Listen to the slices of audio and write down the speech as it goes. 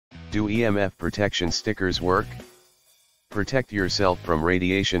Do EMF protection stickers work? Protect yourself from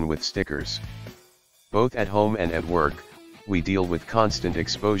radiation with stickers. Both at home and at work, we deal with constant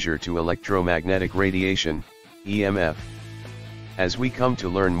exposure to electromagnetic radiation, EMF. As we come to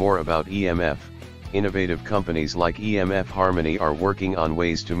learn more about EMF, innovative companies like EMF Harmony are working on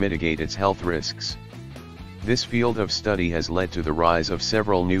ways to mitigate its health risks. This field of study has led to the rise of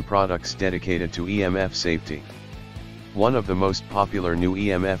several new products dedicated to EMF safety. One of the most popular new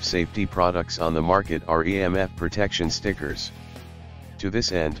EMF safety products on the market are EMF protection stickers. To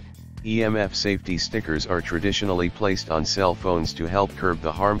this end, EMF safety stickers are traditionally placed on cell phones to help curb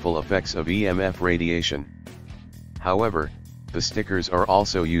the harmful effects of EMF radiation. However, the stickers are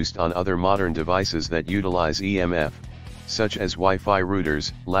also used on other modern devices that utilize EMF, such as Wi-Fi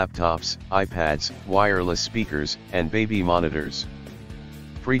routers, laptops, iPads, wireless speakers, and baby monitors.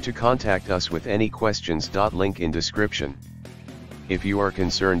 Free to contact us with any questions. Link in description. If you are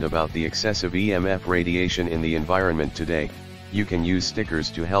concerned about the excessive EMF radiation in the environment today, you can use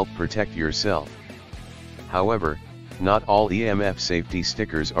stickers to help protect yourself. However, not all EMF safety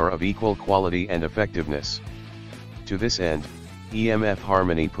stickers are of equal quality and effectiveness. To this end, EMF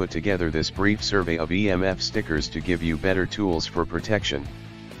Harmony put together this brief survey of EMF stickers to give you better tools for protection.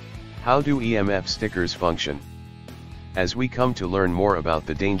 How do EMF stickers function? As we come to learn more about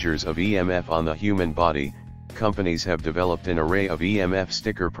the dangers of EMF on the human body, companies have developed an array of EMF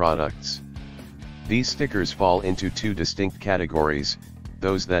sticker products. These stickers fall into two distinct categories,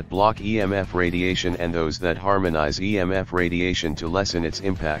 those that block EMF radiation and those that harmonize EMF radiation to lessen its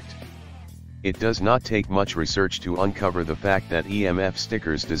impact. It does not take much research to uncover the fact that EMF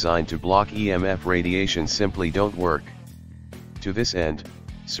stickers designed to block EMF radiation simply don't work. To this end,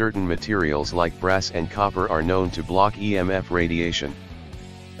 certain materials like brass and copper are known to block EMF radiation.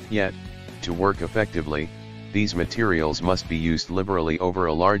 Yet, to work effectively, these materials must be used liberally over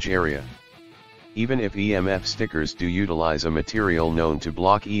a large area. Even if EMF stickers do utilize a material known to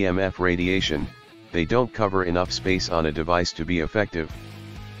block EMF radiation, they don't cover enough space on a device to be effective.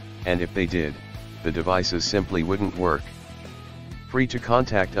 And if they did, the devices simply wouldn't work. Free to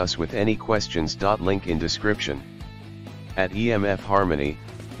contact us with any questions. Link in description. At EMF Harmony,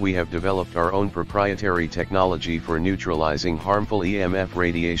 we have developed our own proprietary technology for neutralizing harmful EMF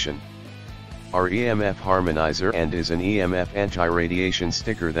radiation. Our EMF Harmonizer is an EMF anti-radiation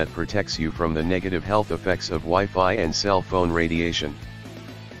sticker that protects you from the negative health effects of Wi-Fi and cell phone radiation.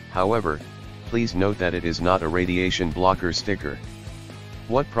 However, please note that it is not a radiation blocker sticker.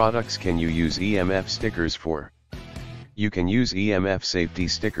 What products can you use EMF stickers for? You can use EMF safety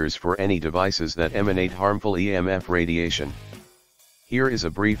stickers for any devices that emanate harmful EMF radiation. Here is a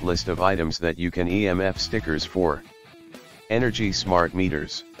brief list of items that you can EMF stickers for. Energy smart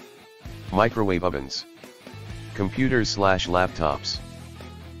meters, microwave ovens, computers/laptops,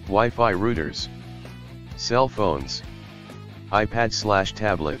 Wi-Fi routers, cell phones,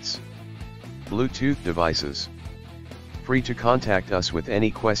 iPads/tablets, Bluetooth devices. Free to contact us with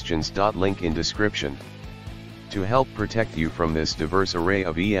any questions. Link in description. To help protect you from this diverse array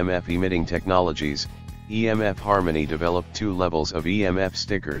of EMF emitting technologies, EMF Harmony developed two levels of EMF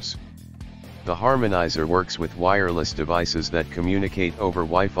stickers. The Harmonizer works with wireless devices that communicate over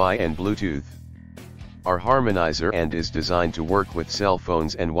Wi-Fi and Bluetooth. Our Harmonizer is designed to work with cell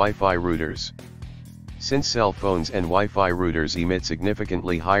phones and Wi-Fi routers. Since cell phones and Wi-Fi routers emit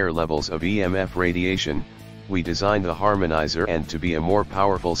significantly higher levels of EMF radiation, we designed the Harmonizer to be a more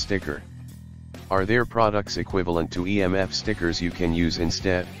powerful sticker. Are there products equivalent to EMF stickers you can use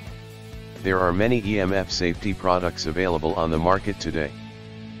instead? There are many EMF safety products available on the market today.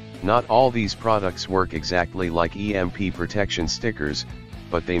 Not all these products work exactly like EMP protection stickers,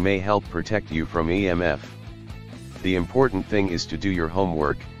 but they may help protect you from EMF. The important thing is to do your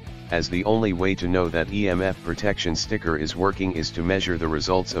homework, as the only way to know that EMF protection sticker is working is to measure the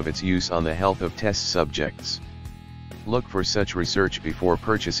results of its use on the health of test subjects. Look for such research before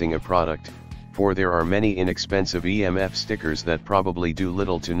purchasing a product, for there are many inexpensive EMF stickers that probably do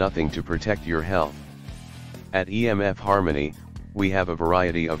little to nothing to protect your health. At EMF Harmony, we have a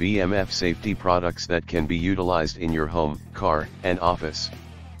variety of EMF safety products that can be utilized in your home, car, and office.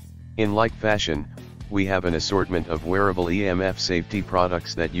 In like fashion, we have an assortment of wearable EMF safety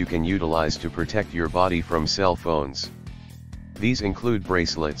products that you can utilize to protect your body from cell phones. These include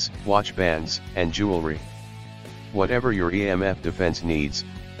bracelets, watch bands, and jewelry. Whatever your EMF defense needs,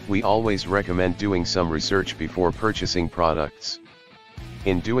 we always recommend doing some research before purchasing products.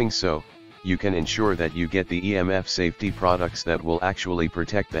 In doing so, you can ensure that you get the EMF safety products that will actually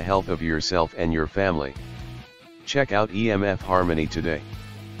protect the health of yourself and your family. Check out EMF Harmony today.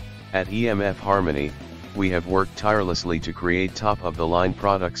 At EMF Harmony, we have worked tirelessly to create top-of-the-line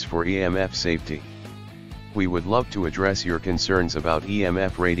products for EMF safety. We would love to address your concerns about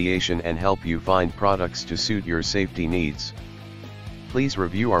EMF radiation and help you find products to suit your safety needs. Please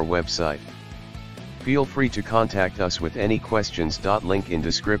review our website. Feel free to contact us with any questions. Link in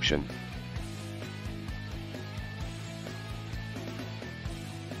description.